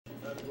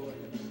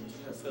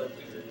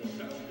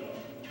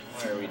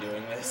Why are we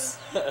doing this?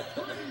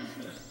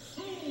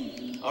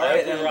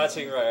 Alright, then. We're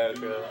watching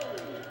Ryoko.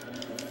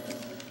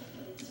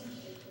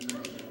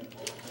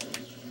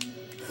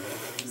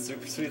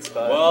 Super sweet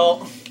spot.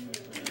 Well.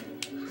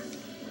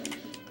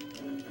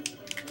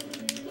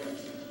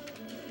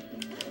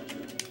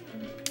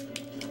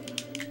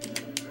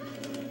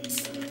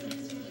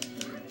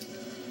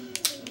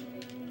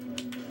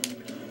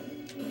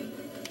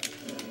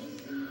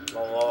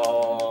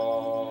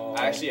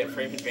 I actually had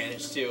frame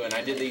advantage too, and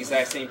I did the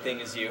exact same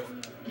thing as you,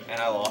 and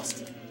I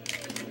lost.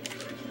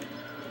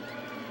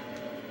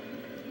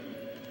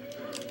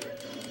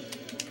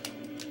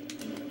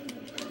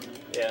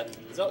 Yeah,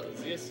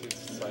 Zeus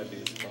side B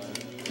is fine.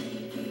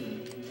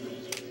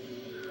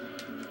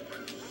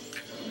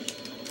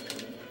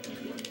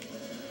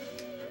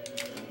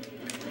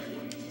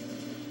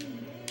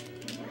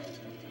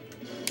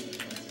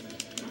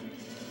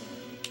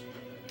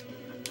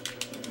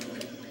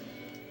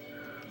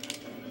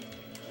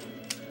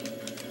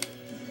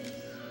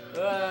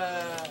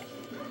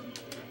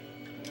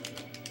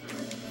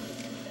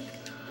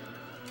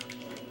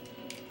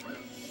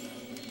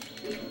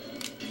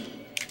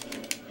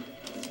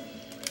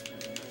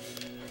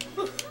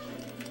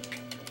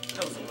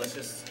 That was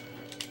delicious.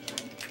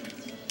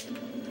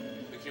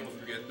 But you almost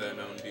forget that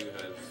dude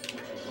has,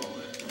 what you call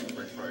it,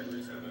 French fry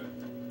grease in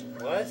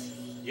it. What?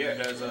 Yeah, it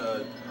has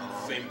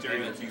same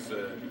material as you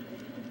said.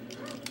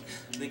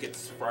 I think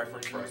it's fried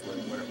French fries,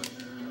 whatever.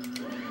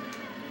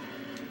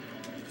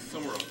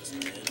 Somewhere on this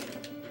can.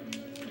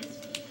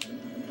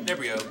 There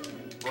we go.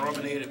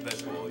 Brominated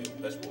vegetable oil.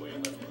 Vegetable oil,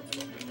 that's what it's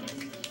called.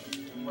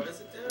 What does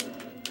it do?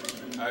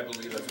 I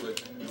believe that's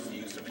what it's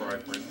used to fry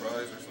French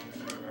fries or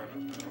something. I don't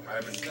know. I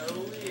haven't. So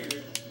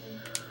weird.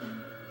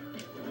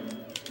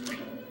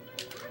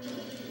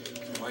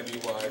 Might be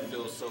why I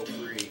feel so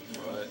free,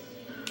 but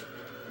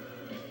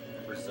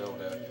for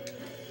Zelda.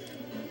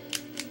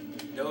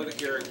 No other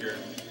character.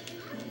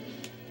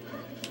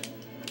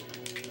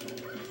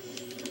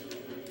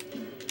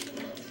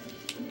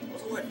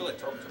 Also, I feel like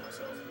talking to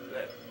myself.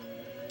 That.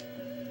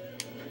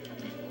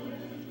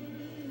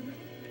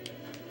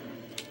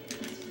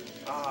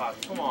 Ah,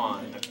 come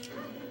on. I'm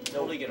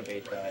totally gonna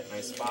bait that. And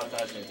I spot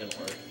dodged and it didn't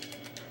work.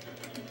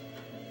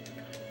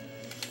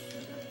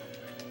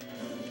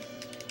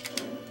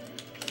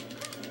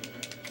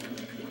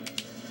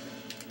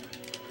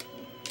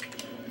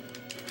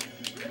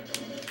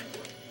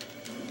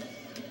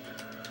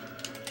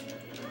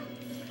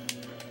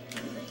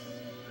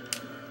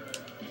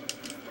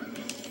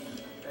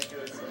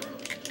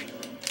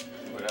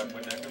 What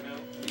happened next now?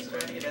 He's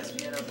trying to get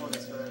SPN up on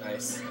his phone.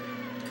 Nice.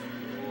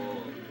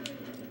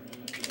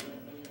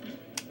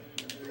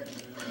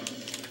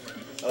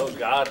 Oh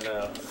god,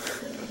 no.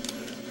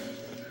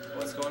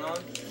 What's going on?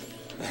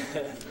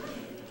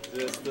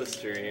 Just the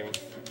stream.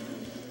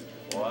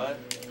 What?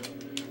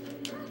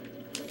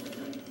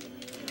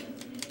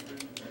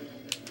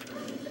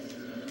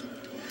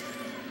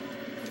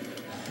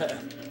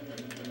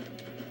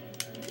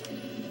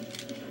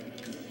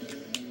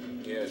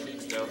 Yeah,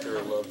 Sheik's down there.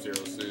 I love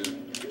Zero Suit.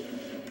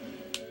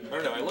 I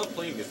don't know. I love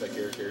playing against that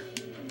character.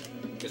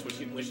 Just when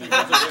she runs away,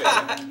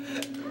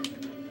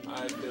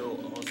 I feel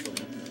awesome.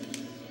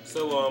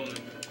 So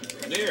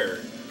there.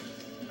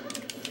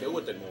 Kill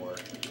with it more.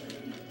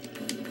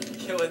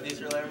 Kill with these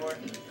relayer more?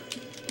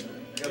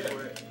 Go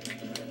for it.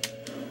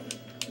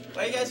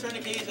 Why are you guys trying to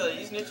kill each other?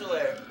 Use neutral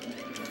air.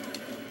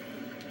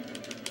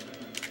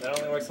 That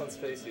only works on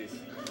spacies.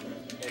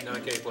 And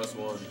 9K plus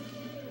 1.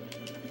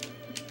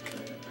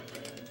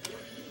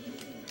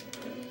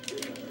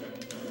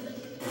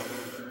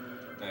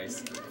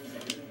 Nice.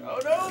 Oh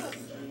no!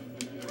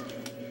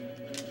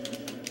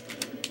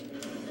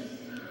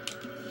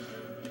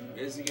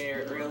 Is he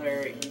getting real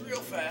hairy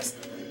real fast?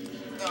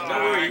 Don't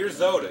worry, you're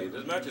Zelda.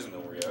 This match isn't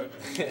over yet.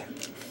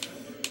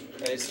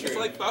 That is true. It's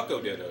like Falco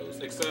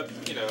Dittos, except,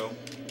 you know,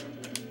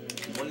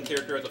 one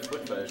character has a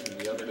foot fetish and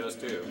the other does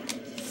too.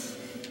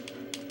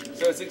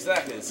 So it's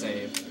exactly the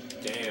same.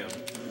 Damn.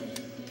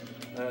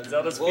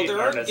 Zelda's feet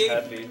aren't as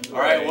heavy.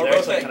 Alright, we're they're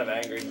both actually kind of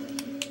angry.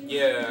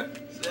 Yeah.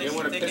 So you don't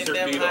want to piss her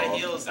them feet high off.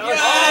 heels. Oh!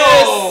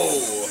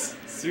 Yes!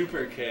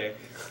 Super kick.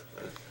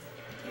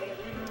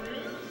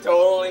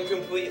 Total and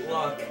complete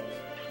luck.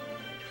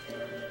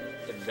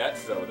 And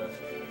that's Zelda.